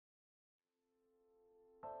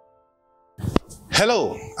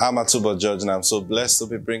Hello, I'm Atubo George, and I'm so blessed to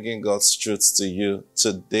be bringing God's truth to you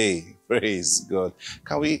today. Praise God.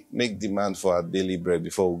 Can we make demand for our daily bread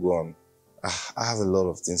before we go on? I have a lot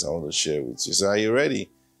of things I want to share with you. So are you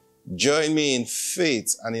ready? Join me in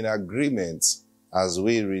faith and in agreement as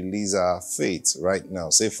we release our faith right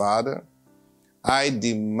now. Say, Father, I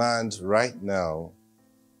demand right now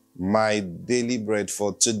my daily bread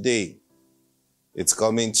for today. It's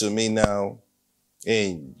coming to me now.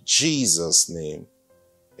 In Jesus' name,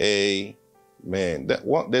 amen.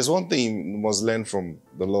 There's one thing you must learn from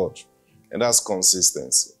the Lord, and that's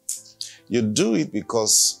consistency. You do it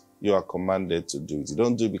because you are commanded to do it. You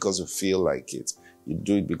don't do it because you feel like it. You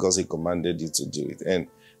do it because He commanded you to do it. And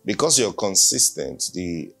because you're consistent,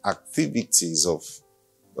 the activities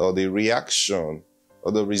or the reaction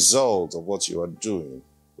or the result of what you are doing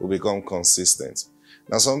will become consistent.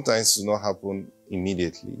 Now, sometimes it will not happen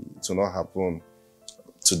immediately. It will not happen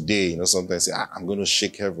today. Sometimes you say, I'm going to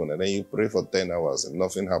shake heaven, and then you pray for 10 hours and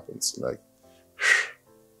nothing happens. Like,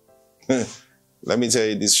 let me tell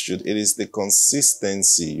you this truth. It is the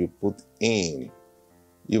consistency you put in.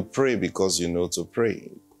 You pray because you know to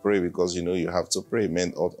pray. Pray because you know you have to pray.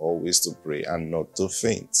 Men ought always to pray and not to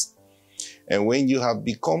faint. And when you have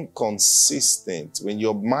become consistent, when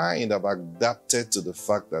your mind have adapted to the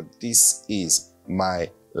fact that this is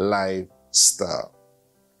my lifestyle.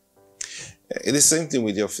 It's the same thing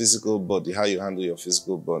with your physical body, how you handle your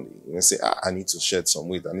physical body. You say, I need to shed some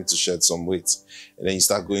weight. I need to shed some weight. And then you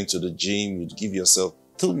start going to the gym. You give yourself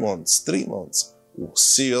 2 months, 3 months,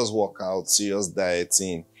 serious workout, serious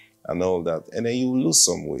dieting, and all that. And then you lose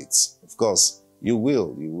some weight. Of course, you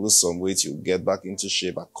will. You lose some weight. You get back into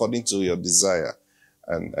shape according to your desire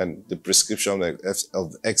and the prescription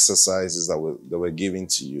of exercises that were given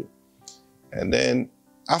to you. And then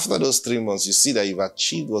after those 3 months, you see that you've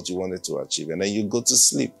achieved what you wanted to achieve, and then you go to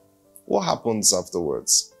sleep. What happens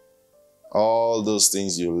afterwards? All those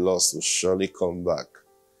things you lost will surely come back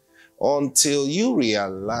until you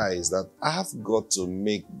realize that I've got to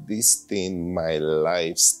make this thing my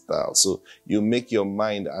lifestyle. So you make your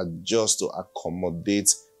mind adjust to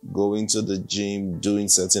accommodate going to the gym, doing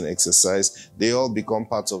certain exercise. They all become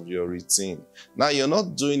part of your routine. Now, you're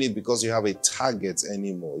not doing it because you have a target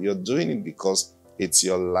anymore. You're doing it because it's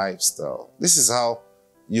your lifestyle. This is how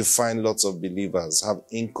you find lots of believers have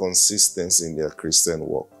inconsistency in their Christian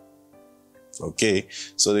walk. Okay?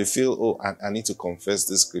 So they feel, I need to confess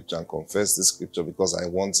this scripture and confess this scripture because I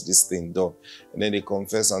want this thing done. And then they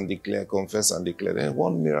confess and declare. Then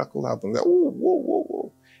one miracle happens. Like,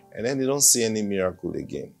 whoa. And then they don't see any miracle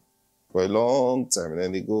again for a long time. And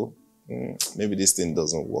then they go, maybe this thing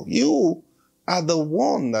doesn't work. You are the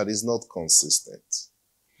one that is not consistent.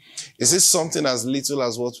 Is this something as little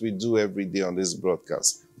as what we do every day on this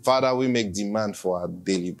broadcast? Father, we make demand for our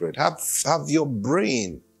daily bread. Have your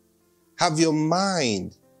brain, have your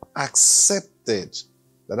mind accepted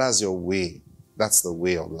that that's your way. That's the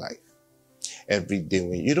way of life. Every day,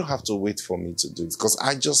 when you don't have to wait for me to do it, because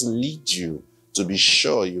I just lead you to be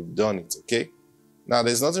sure you've done it, okay? Now,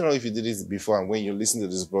 there's nothing wrong if you did it before, and when you listen to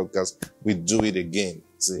this broadcast, we do it again.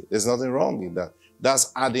 See, there's nothing wrong with that.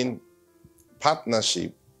 That's adding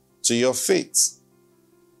partnership to your faith.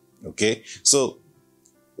 Okay? So,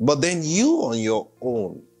 but then you on your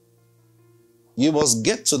own, you must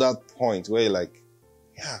get to that point where you're like,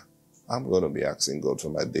 I'm going to be asking God for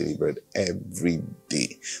my daily bread every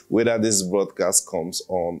day. Whether this broadcast comes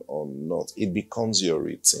on or not, it becomes your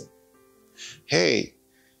routine. Hey,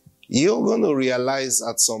 you're going to realize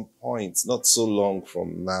at some point, not so long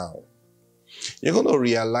from now, you're going to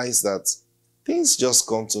realize that things just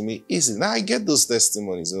come to me easy. Now, I get those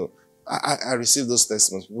testimonies. I receive those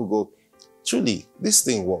testimonies. People go, truly, this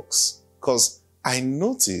thing works. Because I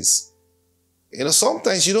notice,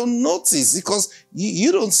 sometimes you don't notice because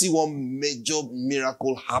you don't see one major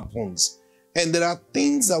miracle happens. And there are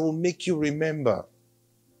things that will make you remember.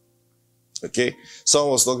 Okay?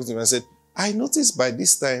 Someone was talking to me and said, I noticed by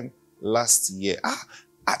this time last year,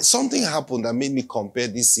 something happened that made me compare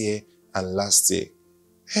this year and last year.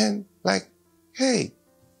 And like, hey,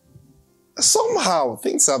 somehow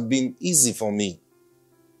things have been easy for me.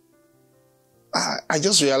 I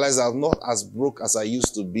just realized I'm not as broke as I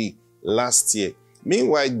used to be last year.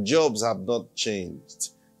 Meanwhile, jobs have not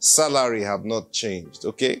changed. Salary have not changed,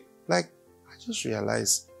 okay? Like, I just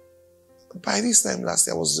realized by this time last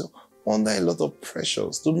year, I was under a lot of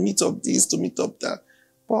pressures to meet up this, to meet up that.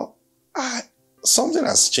 But something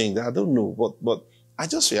has changed. I don't know. But I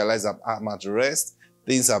just realized that I'm at rest.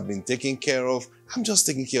 Things have been taken care of. I'm just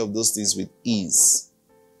taking care of those things with ease.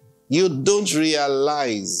 You don't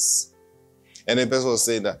realize. And the person was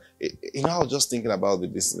saying that, I was just thinking about the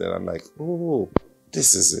business, and I'm like,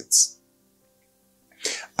 This is it.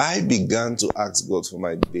 I began to ask God for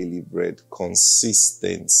my daily bread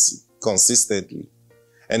consistently.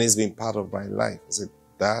 And it's been part of my life. I said,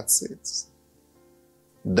 that's it.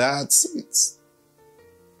 That's it.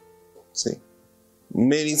 See,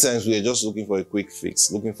 many times we are just looking for a quick fix,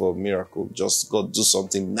 looking for a miracle. Just God, do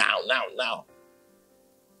something now.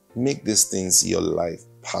 Make these things your life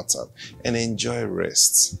pattern and enjoy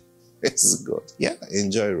rest. Praise God. Yeah,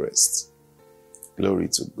 enjoy rest. Glory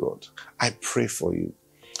to God. I pray for you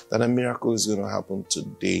that a miracle is going to happen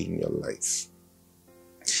today in your life.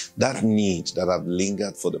 That need that I've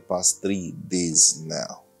lingered for the past 3 days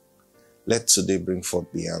now, let today bring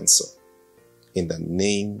forth the answer. In the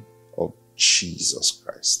name of Jesus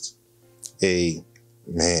Christ.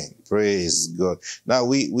 Amen. Praise God.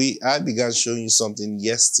 Now, I began showing you something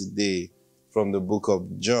yesterday from the book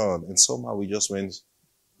of John, and somehow we just went,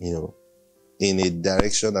 in a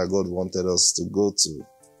direction that God wanted us to go to.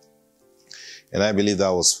 And I believe that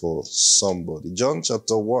was for somebody. John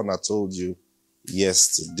chapter 1, I told you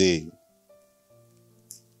yesterday.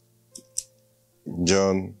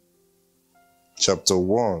 John chapter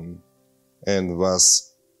 1 and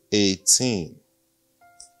verse 18.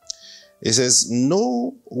 It says,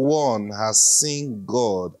 no one has seen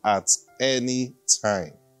God at any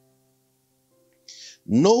time.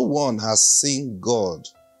 No one has seen God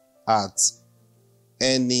at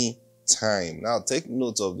any time. Now take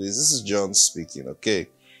note of this. This is John speaking, okay?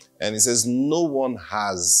 And it says, no one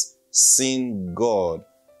has seen God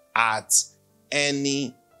at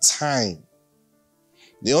any time.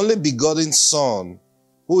 The only begotten Son,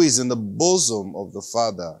 who is in the bosom of the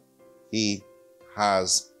Father, he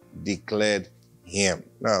has declared him.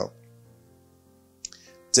 Now,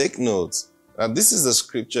 take note. And this is the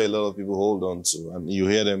scripture a lot of people hold on to. And you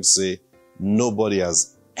hear them say, nobody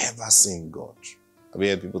has ever seen God. Have you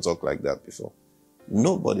heard people talk like that before?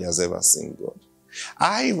 Nobody has ever seen God.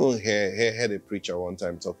 I even heard a preacher one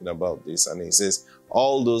time talking about this, and he says,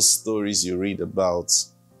 all those stories you read about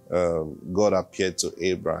God appeared to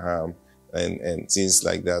Abraham and things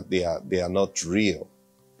like that, they are not real.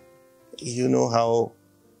 You know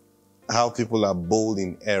how people are bold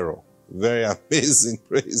in error. Very amazing,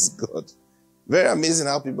 praise God. Very amazing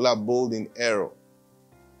how people are bold in error.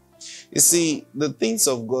 You see, the things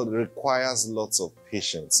of God requires lots of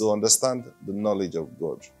patience. So understand the knowledge of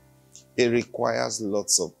God. It requires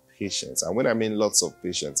lots of patience. And when I mean lots of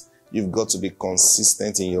patience, you've got to be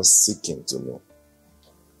consistent in your seeking to know.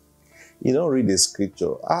 You don't read the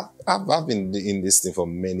scripture. I've been in this thing for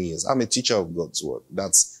many years. I'm a teacher of God's word.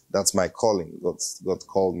 That's my calling. God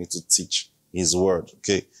called me to teach his word.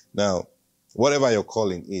 Okay. Now, whatever your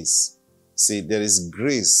calling is, see, there is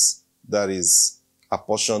grace that is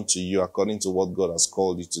apportioned to you according to what God has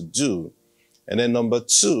called you to do. And then number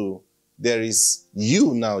 2, there is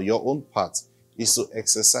you now, your own part is to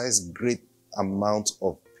exercise great amount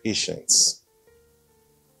of patience.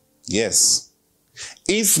 Yes.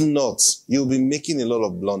 If not, you'll be making a lot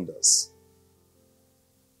of blunders.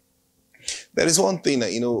 There is one thing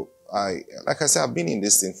that, like I said, I've been in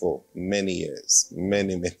this thing for many years.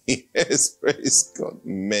 Many years. Praise God.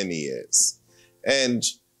 Many years. And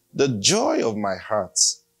the joy of my heart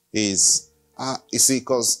is, you see,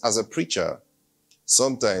 because as a preacher,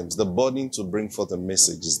 sometimes the burden to bring forth a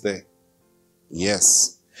message is there.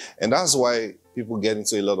 Yes. And that's why people get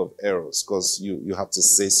into a lot of errors, because you have to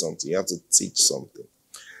say something. You have to teach something.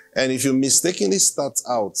 And if you mistakenly start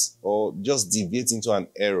out or just deviate into an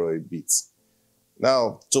error a bit,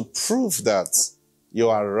 now, to prove that you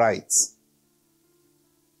are right,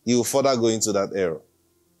 you will further go into that error.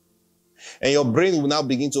 And your brain will now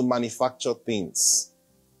begin to manufacture things.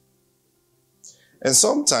 And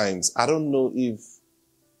sometimes, I don't know if,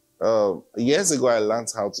 years ago I learned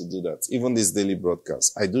how to do that. Even this daily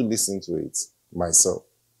broadcast, I do listen to it myself.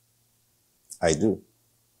 I do.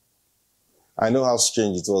 I know how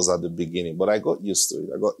strange it was at the beginning, but I got used to it.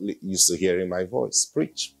 I got used to hearing my voice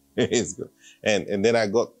preach. It's good. And then I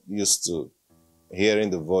got used to hearing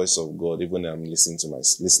the voice of God even when I'm listening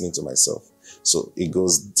to myself. So it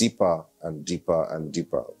goes deeper and deeper and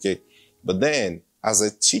deeper, okay? But then, as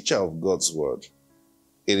a teacher of God's word,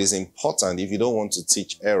 it is important, if you don't want to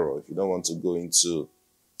teach error, if you don't want to go into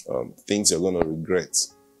things you're going to regret,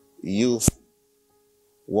 you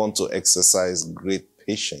want to exercise great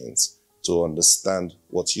patience to understand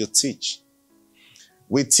what you teach.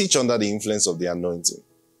 We teach under the influence of the anointing.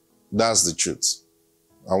 That's the truth.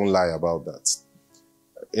 I won't lie about that.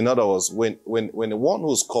 In other words, when one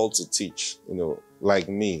who's called to teach, like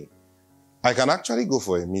me, I can actually go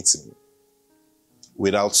for a meeting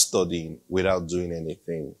without studying, without doing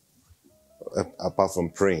anything. apart from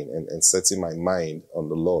praying and setting my mind on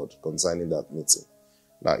the Lord concerning that meeting.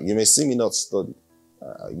 Now, you may see me not study.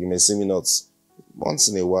 You may see me not, once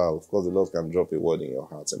in a while, of course, the Lord can drop a word in your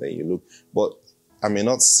heart and then you look. But I may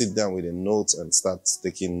not sit down with a note and start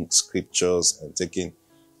taking scriptures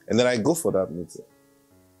and then I go for that meeting.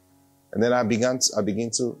 And then I begin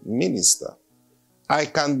to minister. I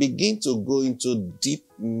can begin to go into deep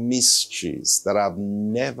mysteries that I've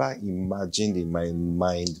never imagined in my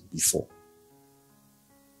mind before.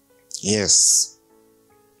 Yes.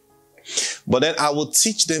 But then I will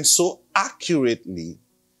teach them so accurately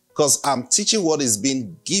because I'm teaching what is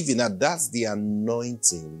being given, and that's the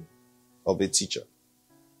anointing of a teacher.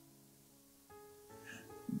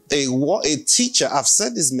 A teacher, I've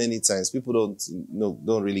said this many times, people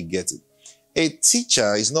don't really get it. A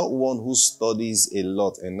teacher is not one who studies a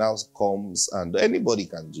lot and now comes, and anybody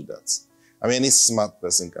can do that. I mean, any smart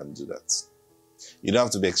person can do that. You don't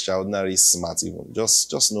have to be extraordinarily smart even.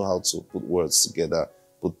 Just know how to put words together,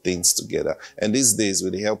 put things together. And these days,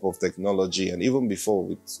 with the help of technology, and even before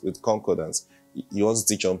with concordance, you want to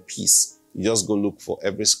teach on peace. You just go look for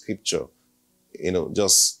every scripture.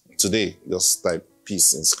 Just today, just type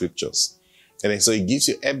peace in scriptures. And then, so it gives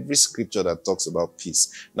you every scripture that talks about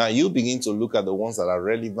peace. Now you begin to look at the ones that are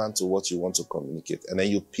relevant to what you want to communicate, and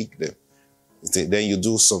then you pick them. Then you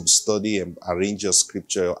do some study and arrange your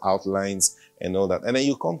scripture, your outlines, and all that. And then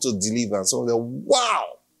you come to deliver, and someone says,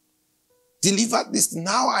 wow, deliver this.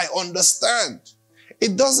 Now I understand.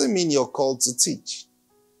 It doesn't mean you're called to teach.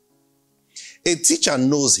 A teacher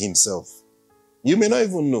knows himself. You may not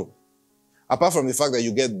even know, apart from the fact that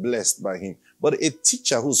you get blessed by him. But a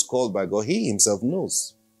teacher who's called by God, he himself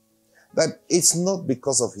knows that it's not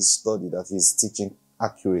because of his study that he's teaching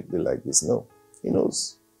accurately like this. No, he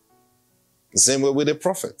knows. The same way with a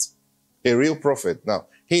prophet, a real prophet. Now,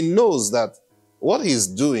 he knows that what he's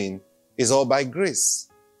doing is all by grace,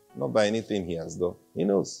 not by anything he has done. He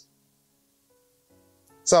knows.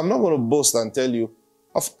 So I'm not going to boast and tell you,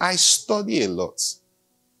 I study a lot.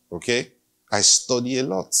 Okay? I study a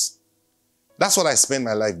lot. That's what I spend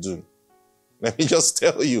my life doing. Let me just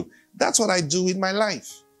tell you, that's what I do with my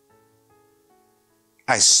life.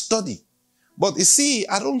 I study. But you see,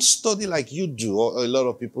 I don't study like you do or a lot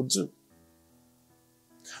of people do.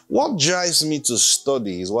 What drives me to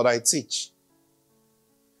study is what I teach.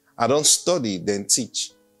 I don't study, then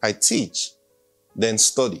teach. I teach, then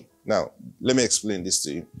study. Now, let me explain this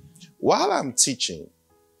to you. While I'm teaching,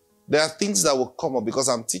 there are things that will come up because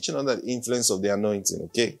I'm teaching under the influence of the anointing,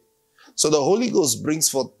 okay? So the Holy Ghost brings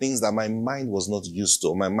forth things that my mind was not used to,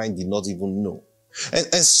 or my mind did not even know.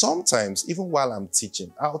 And sometimes, even while I'm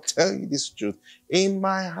teaching, I'll tell you this truth. In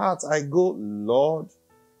my heart, I go, Lord,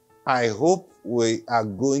 I hope we are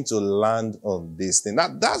going to land on this thing.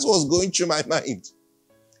 That's what's going through my mind.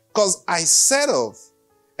 Because I set off,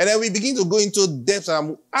 and then we begin to go into depth,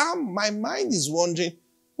 and my mind is wondering,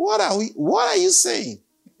 what are you saying?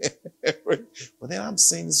 But then I'm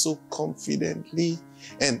saying it so confidently,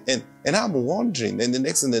 and I'm wondering, and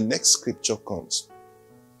the next scripture comes.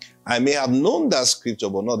 I may have known that scripture,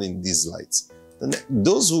 but not in this light.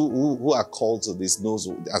 Those who are called to this knows,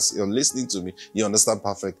 as you're listening to me, you understand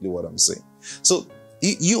perfectly what I'm saying. So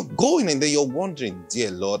you're going and then you're wondering, dear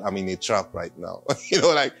Lord, I'm in a trap right now.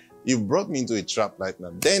 Like you brought me into a trap right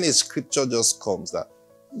now. Then a scripture just comes that,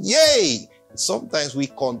 yay! Sometimes we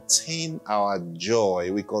contain our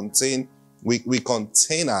joy. We contain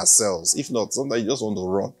ourselves. If not, sometimes you just want to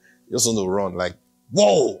run. You just want to run like,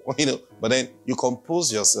 whoa, But then you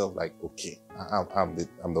compose yourself like, okay, I'm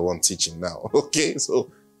the one teaching now. Okay,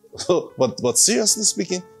 but seriously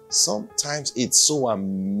speaking, sometimes it's so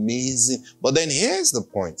amazing. But then here's the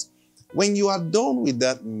point: when you are done with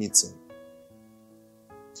that meeting,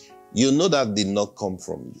 you know that did not come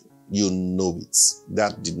from you. You know it.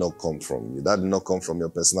 That did not come from you. That did not come from your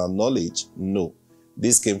personal knowledge. No.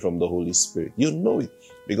 This came from the Holy Spirit. You know it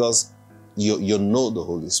because you know the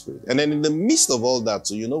Holy Spirit. And then in the midst of all that,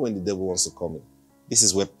 so you know when the devil wants to come in. This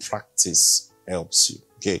is where practice helps you.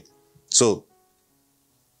 Okay. So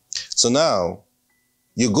now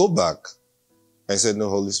you go back. I said, no,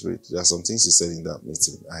 Holy Spirit, there are some things you said in that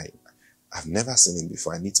meeting. I've never seen it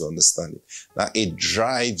before. I need to understand it. Now it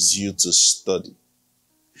drives you to study.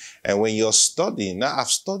 And when you're studying, now I've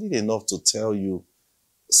studied enough to tell you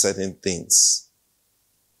certain things.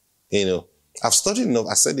 I've studied enough.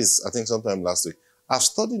 I said this, I think sometime last week. I've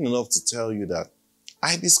studied enough to tell you that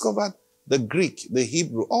I discovered the Greek, the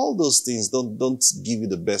Hebrew, all those things don't give you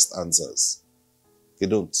the best answers. They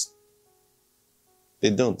don't.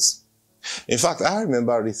 They don't. In fact, I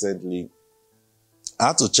remember recently, I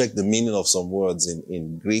had to check the meaning of some words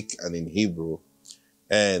in Greek and in Hebrew.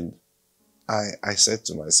 And I said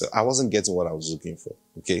to myself, I wasn't getting what I was looking for.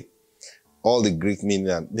 Okay. All the Greek meaning,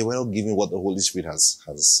 and they were not giving what the Holy Spirit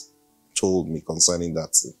has told me concerning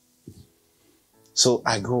that thing. So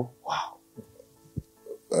I go, wow,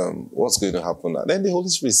 what's going to happen now? Then the Holy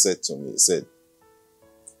Spirit said to me, he said,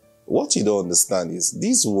 what you don't understand is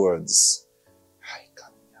these words.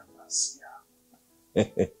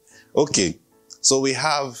 Okay, so we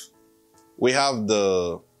have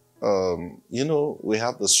the, we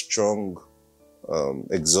have the strong,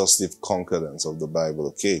 exhaustive concordance of the Bible.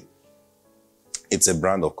 Okay, it's a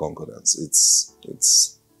brand of concordance.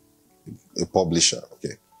 It's a publisher.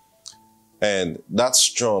 Okay, and that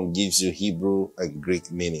strong gives you Hebrew and Greek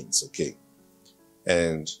meanings. Okay,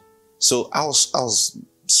 and so I was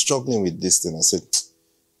struggling with this thing. I said,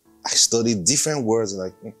 I studied different words and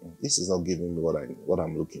like, this is not giving me what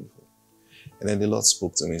I'm looking for. And then the Lord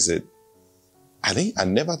spoke to me and said, I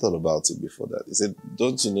never thought about it before that. He said,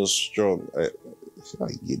 don't you know strong? I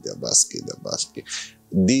get the basket.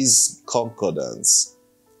 These concordance,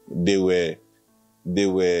 they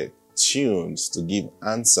were tuned to give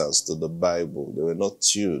answers to the Bible. They were not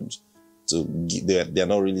tuned to give, they are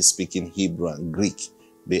not really speaking Hebrew and Greek.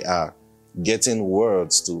 They are getting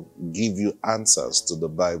words to give you answers to the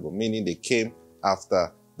Bible, meaning they came after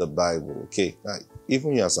the Bible. Okay, now,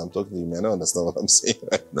 even you as I'm talking to you, may not understand what I'm saying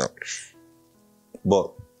right now.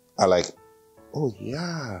 But I like, oh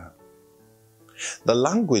yeah. The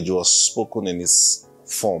language was spoken in its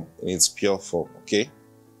form, in its pure form, okay?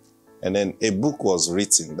 And then a book was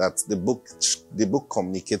written. That the book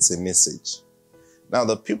communicates a message. Now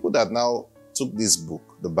the people that now took this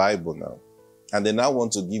book, the Bible now, and they now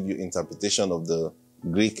want to give you interpretation of the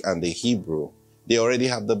Greek and the Hebrew, they already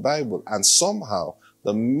have the Bible. And somehow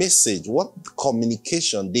the message, what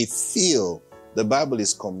communication they feel the Bible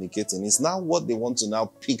is communicating is now what they want to now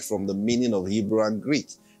pick from the meaning of Hebrew and Greek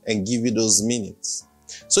and give you those meanings.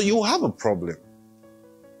 So you have a problem.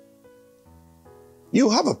 You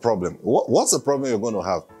have a problem. What's the problem you're going to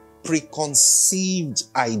have? Preconceived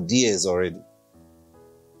ideas already.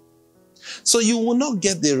 So you will not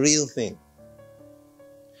get the real thing.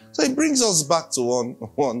 So it brings us back to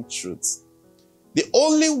one truth. The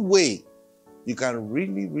only way you can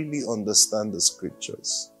really, really understand the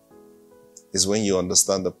scriptures is when you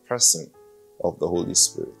understand the person of the Holy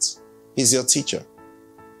Spirit. He's your teacher.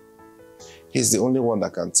 He's the only one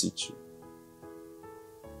that can teach you.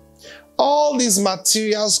 All these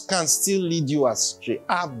materials can still lead you astray.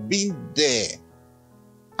 I've been there.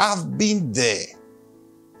 I've been there.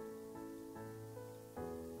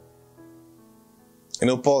 You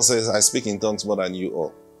know, Paul says, I speak in tongues more than you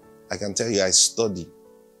all. I can tell you, I study.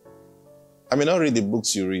 I may not read the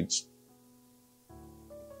books you read,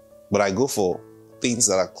 but I go for things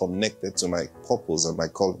that are connected to my purpose and my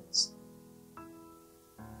callings.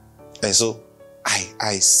 And so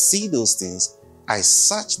I see those things, I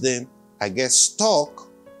search them, I get stuck,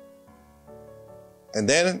 and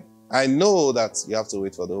then I know that you have to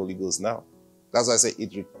wait for the Holy Ghost now. That's why I say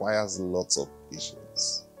it requires lots of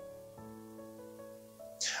patience.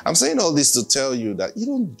 I'm saying all this to tell you that you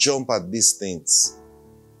don't jump at these things.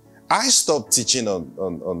 I stopped teaching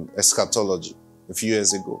on eschatology a few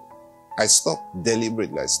years ago. I stopped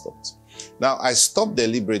deliberately. I stopped. Now, I stopped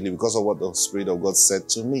deliberately because of what the Spirit of God said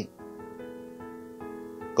to me.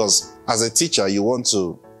 Because as a teacher, you want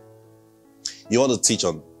to teach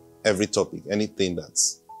on every topic, anything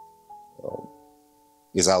that's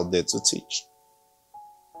is out there to teach.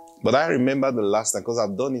 But I remember the last time, because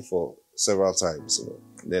I've done it for several times.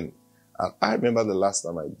 Then I remember the last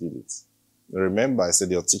time I did it. Remember, I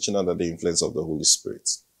said you're teaching under the influence of the Holy Spirit.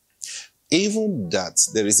 Even that,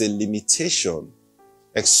 there is a limitation,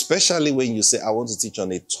 especially when you say, I want to teach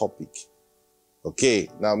on a topic. Okay,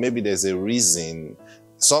 now maybe there's a reason.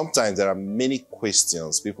 Sometimes there are many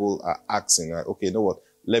questions people are asking, like, okay, you know what?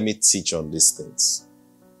 Let me teach on these things.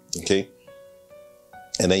 Okay?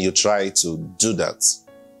 And then you try to do that.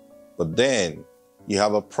 But then you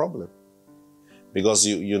have a problem. Because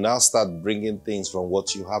you now start bringing things from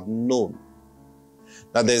what you have known.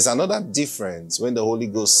 Now, there's another difference when the Holy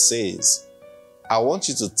Ghost says, I want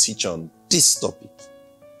you to teach on this topic.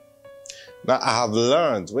 Now, I have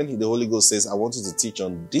learned when the Holy Ghost says, I want you to teach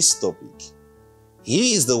on this topic,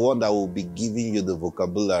 He is the one that will be giving you the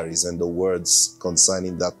vocabularies and the words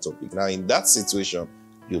concerning that topic. Now, in that situation,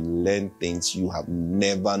 you learn things you have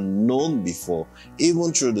never known before.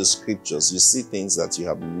 Even through the scriptures, you see things that you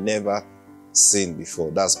have never seen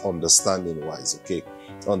before. That's understanding-wise, okay?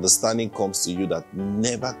 Understanding comes to you that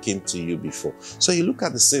never came to you before. So you look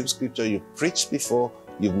at the same scripture you've preached before,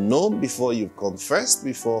 you've known before, you've confessed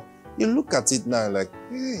before. You look at it now like,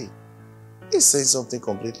 hey, it's saying something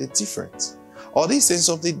completely different. Or they saying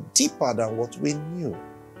something deeper than what we knew?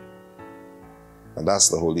 And that's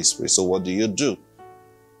the Holy Spirit. So what do?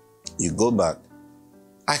 You go back.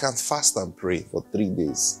 I can fast and pray for 3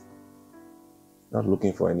 days. Not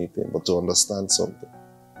looking for anything, but to understand something.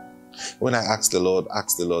 When I ask the Lord,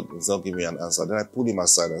 He's not giving me an answer. Then I pull Him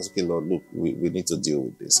aside and say, okay, Lord, look, we need to deal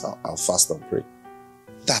with this. I'll fast and pray.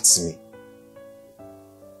 That's me.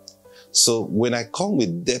 So when I come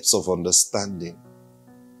with depths of understanding,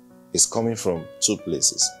 it's coming from 2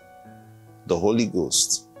 places. The Holy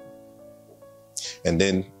Ghost. And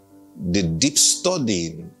then the deep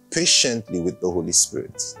studying patiently with the Holy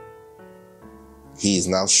Spirit. He is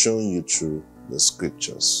now showing you through the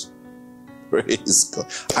scriptures. Praise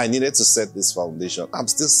God. I needed to set this foundation. I'm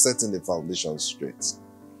still setting the foundation straight.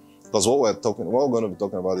 Because what we're going to be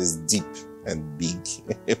talking about is deep and big.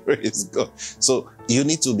 Praise God. So you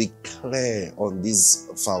need to be clear on these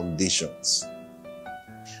foundations.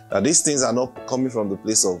 Now these things are not coming from the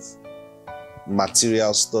place of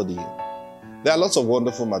material study. There are lots of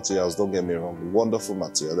wonderful materials, don't get me wrong. Wonderful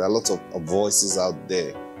material. There are lots of voices out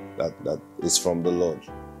there that is from the Lord.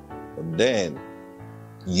 But then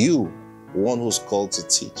you, one who's called to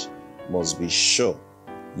teach, must be sure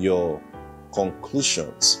your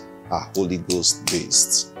conclusions are Holy Ghost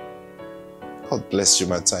based. God bless you.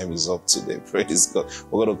 My time is up today. Praise God.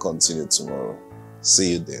 We're going to continue tomorrow.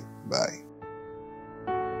 See you then. Bye.